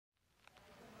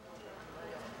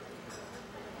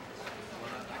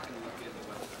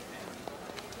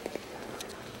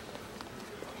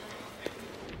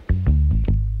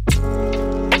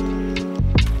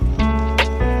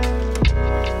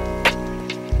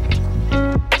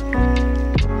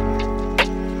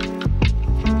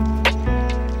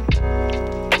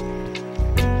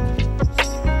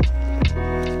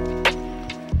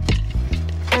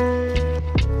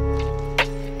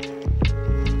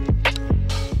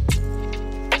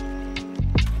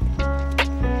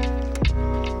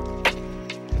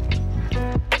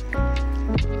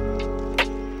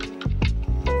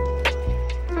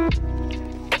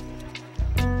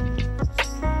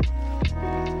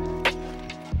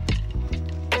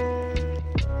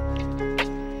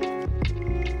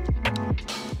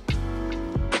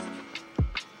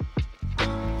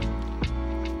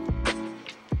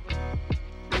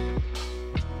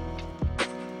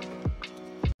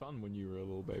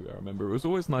remember. It was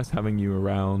always nice having you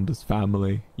around as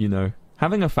family, you know.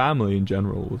 Having a family in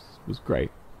general was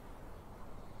great.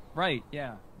 Right,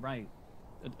 yeah, right.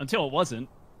 Until it wasn't.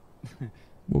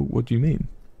 Well, what do you mean?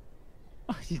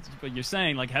 But you're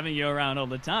saying, like, having you around all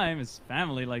the time is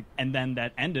family, like, and then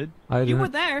that ended. I You were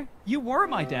there. You were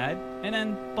my dad. And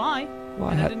then, bye. Well,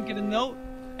 and I didn't get a note.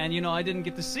 And, you know, I didn't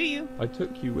get to see you. I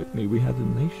took you with me. We had a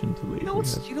nation to lead. You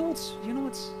know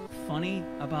what's funny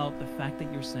about the fact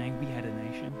that you're saying we had a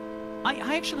nation?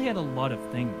 I actually had a lot of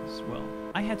things. Well,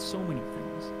 I had so many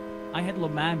things. I had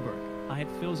Lamamberg. I had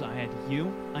Philza. I had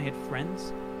you. I had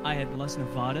friends. I had Las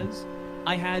Nevadas.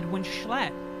 I had when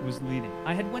Schlatt was leading.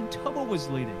 I had when Tubbo was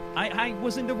leading. I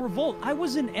was in the revolt. I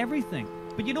was in everything.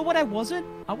 But you know what I wasn't?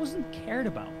 I wasn't cared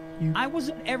about. I was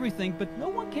in everything, but no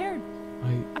one cared.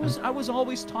 I was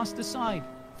always tossed aside.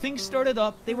 Things started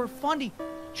up. They were funny.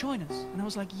 Join us. And I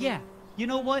was like, yeah, you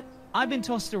know what? I've been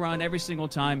tossed around every single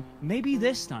time. Maybe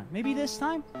this time,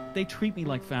 they treat me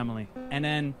like family. And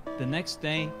then the next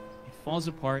day, it falls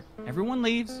apart. Everyone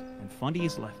leaves, and Fundy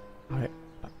is left.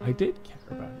 I did care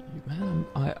about you, man.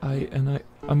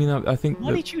 I mean, I think.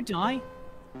 Why did you die?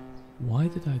 Why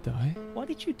did I die? Why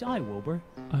did you die, Wilbur?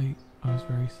 I was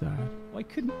very sad. Why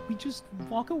couldn't we just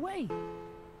walk away?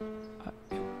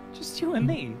 Just you and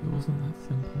me. It wasn't that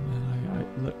simple,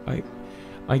 man.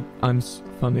 I'm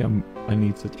Funny. I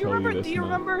need to tell you this. Do you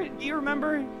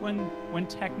remember when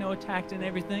Techno attacked and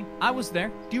everything? I was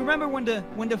there. Do you remember when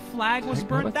the flag was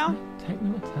burnt down?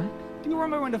 Techno attack? Do you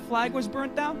remember when the flag was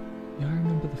burnt down? Yeah, I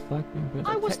remember the flag being burnt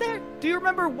down. I was there. Do you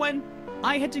remember when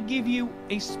I had to give you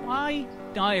a spy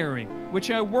diary,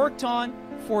 which I worked on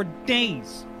for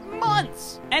days,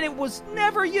 months, and it was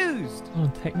never used? Oh,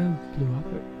 Techno blew up.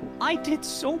 I did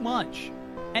so much,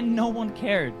 and no one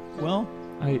cared. Well,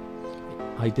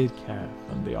 I did care,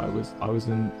 Fundy. I was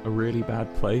in a really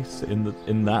bad place in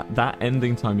that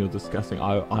ending time you're discussing.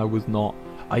 I was not.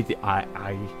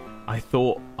 I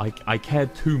thought I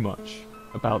cared too much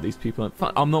about these people.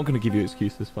 I'm not going to give you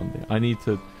excuses, Fundy. I need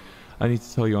to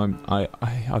tell you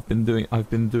I've been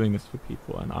doing this for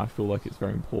people, and I feel like it's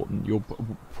very important. You're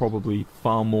probably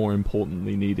far more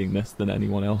importantly needing this than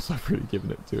anyone else I've really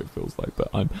given it to. It feels like, but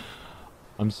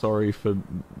I'm sorry for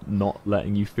not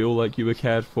letting you feel like you were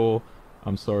cared for.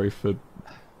 I'm sorry for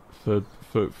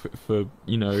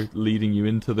you know, leading you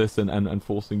into this and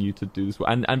forcing you to do this,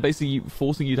 and basically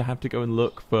forcing you to have to go and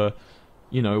look for,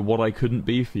 you know, what I couldn't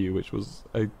be for you, which was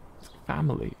a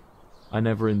family. I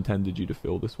never intended you to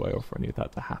feel this way or for any of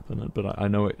that to happen, but I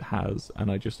know it has,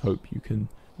 and I just hope you can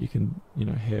you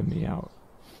know, hear me out.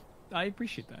 I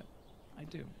appreciate that. I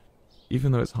do.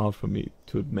 Even though it's hard for me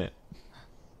to admit,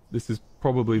 this is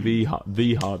probably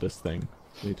the hardest thing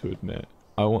for me to admit.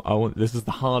 I want. This is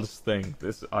the hardest thing.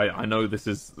 I know this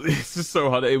is so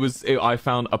hard. I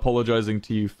found apologizing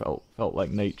to you felt like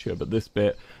nature, but this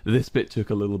bit took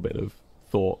a little bit of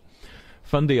thought.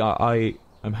 Fundy,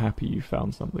 I'm happy you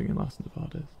found something in Las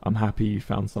Nevadas. I'm happy you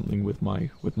found something with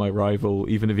my rival.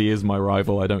 Even if he is my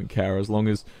rival, I don't care. As long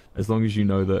as you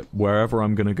know that wherever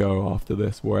I'm gonna go after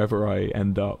this, wherever I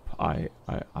end up,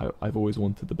 I've always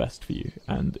wanted the best for you.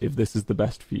 And if this is the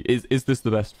best for you, is this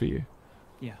the best for you?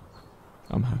 Yeah.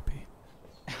 I'm happy.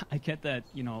 I get that,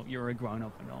 you know, you're a grown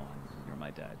up and all, and you're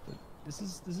my dad, but this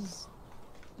is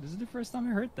the first time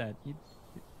I heard that.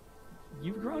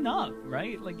 You've grown up,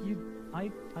 right? Like I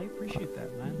appreciate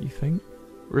that, man. You think?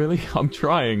 Really? I'm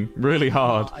trying really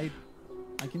hard. I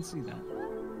can see that.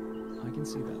 I can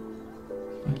see that.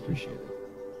 I appreciate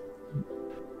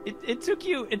it. It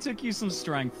took you some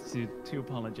strength to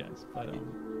apologize, but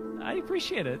I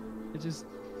appreciate it.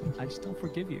 I just don't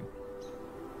forgive you.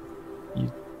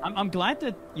 I'm glad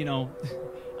that, you know,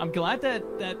 I'm glad that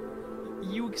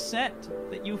you accept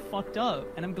that you fucked up,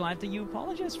 and I'm glad that you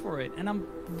apologize for it, and I'm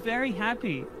very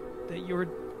happy that you're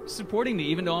supporting me,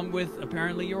 even though I'm with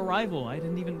apparently your rival. I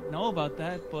didn't even know about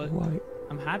that, but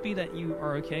I'm happy that you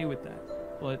are okay with that.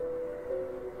 But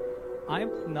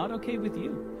I'm not okay with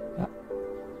you.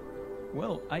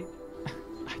 Well, I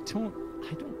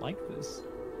don't like this.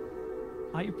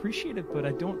 I appreciate it, but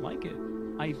I don't like it.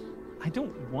 I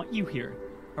don't want you here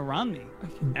around me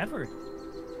ever.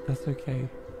 That's okay.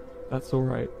 That's all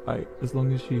right. As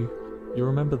long as you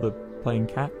remember the playing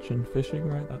catch and fishing,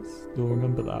 right? You'll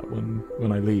remember that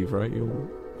when I leave, right?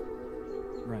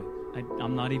 Right.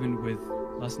 I'm not even with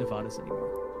Las Nevadas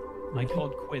anymore. I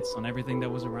called quits on everything that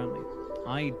was around me.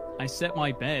 I set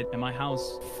my bed in my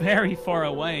house very far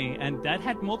away, and that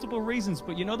had multiple reasons.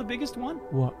 But you know the biggest one?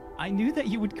 What? I knew that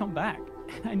you would come back.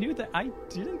 I knew that I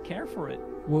didn't care for it.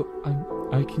 Well,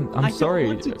 I'm sorry. I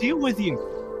don't want to deal with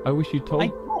you. I wish you told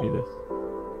me this.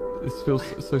 This feels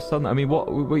so sudden. I mean,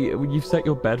 you've set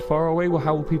your bed far away? Well,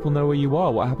 how will people know where you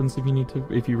are? What happens if you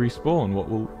respawn? What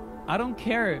will... I don't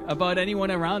care about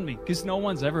anyone around me, because no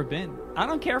one's ever been. I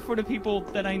don't care for the people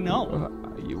that I know.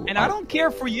 I don't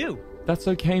care for you. That's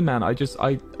okay, man. I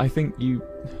think you...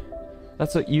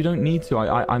 you don't need to.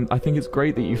 I think it's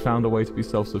great that you found a way to be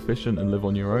self-sufficient and live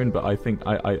on your own, but I think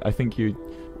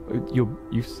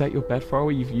you've set your bed far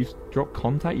away, you've dropped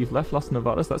contact, you've left Las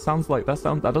Nevadas.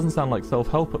 That doesn't sound like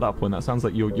self-help at that point. That sounds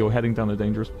like you're heading down a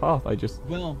dangerous path.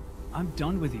 Well, I'm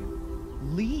done with you.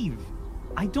 Leave.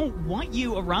 I don't want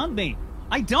you around me.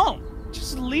 I don't.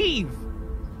 Just leave.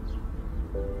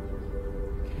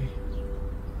 Okay.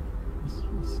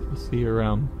 I'll see you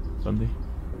around Sunday.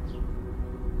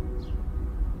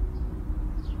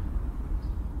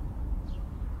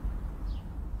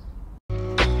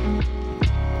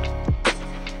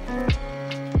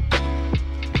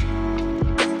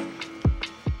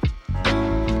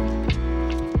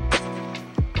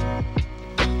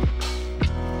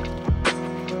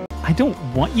 I don't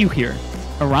want you here,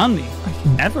 around me,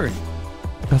 ever.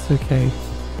 That's okay.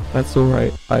 That's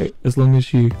alright. As long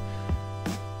as you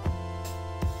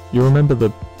remember the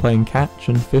playing catch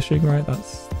and fishing, right?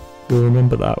 You'll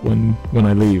remember that when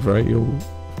I leave, right?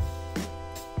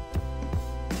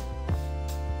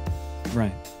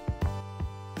 Right.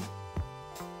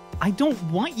 I don't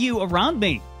want you around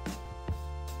me.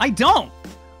 I don't.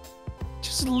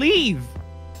 Just leave.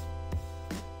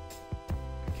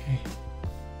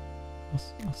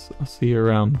 I'll see you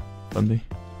around, Bundy.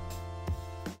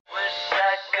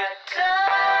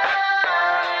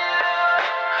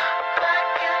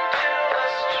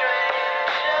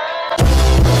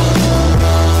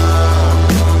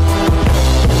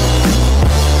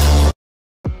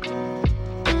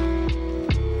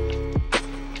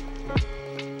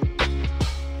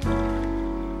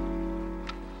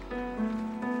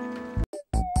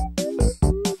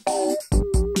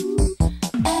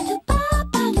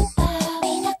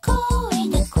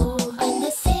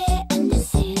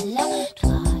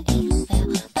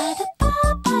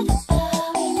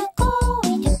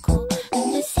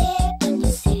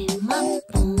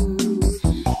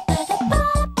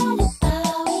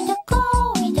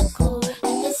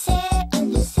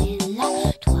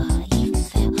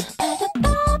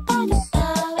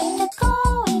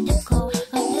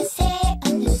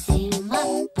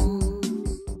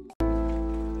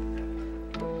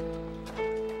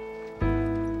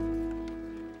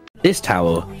 This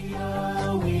tower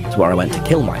is where I went to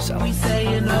kill myself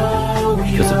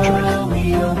because of Trin.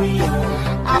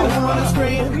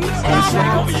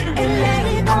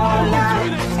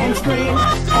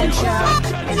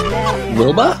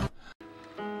 Wilbur?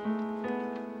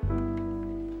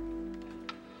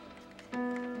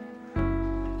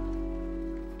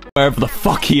 Where the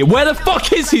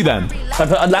fuck is he then?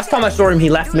 Last time I saw him, he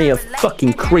left me a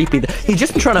fucking creepy... He's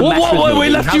just been trying to mess with me. He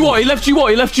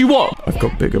left you what? I've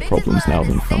got bigger problems now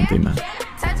than Fundy, man.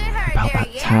 About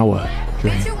that tower,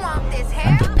 Dre.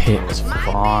 And the pit.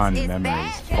 Fond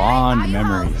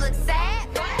memories.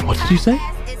 What did you say?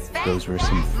 Those were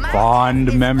some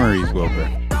fond memories,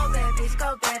 Wilbur.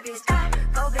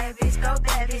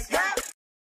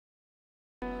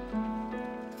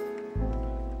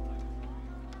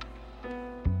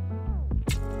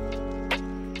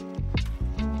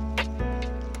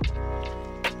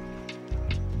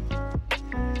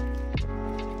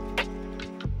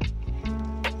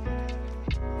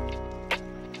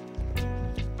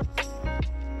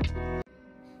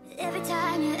 Every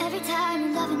time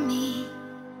you're loving me.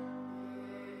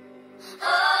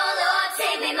 Oh Lord,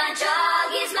 save me, my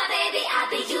dog is my baby. I'll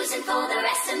be using for the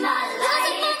rest of my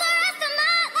life.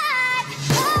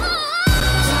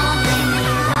 Don't blame me,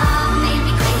 love made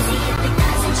me crazy. If it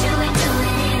doesn't, you ain't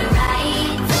doing it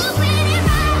right.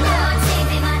 Lord, save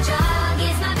me, my dog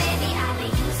is my baby. I'll be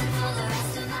using for the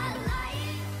rest of my life.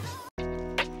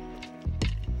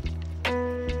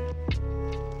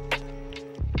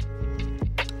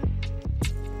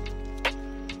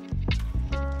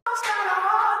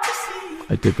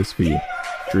 I did this for you.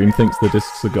 Dream thinks the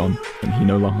discs are gone, and he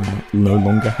no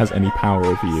longer has any power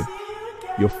over you.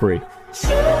 You're free.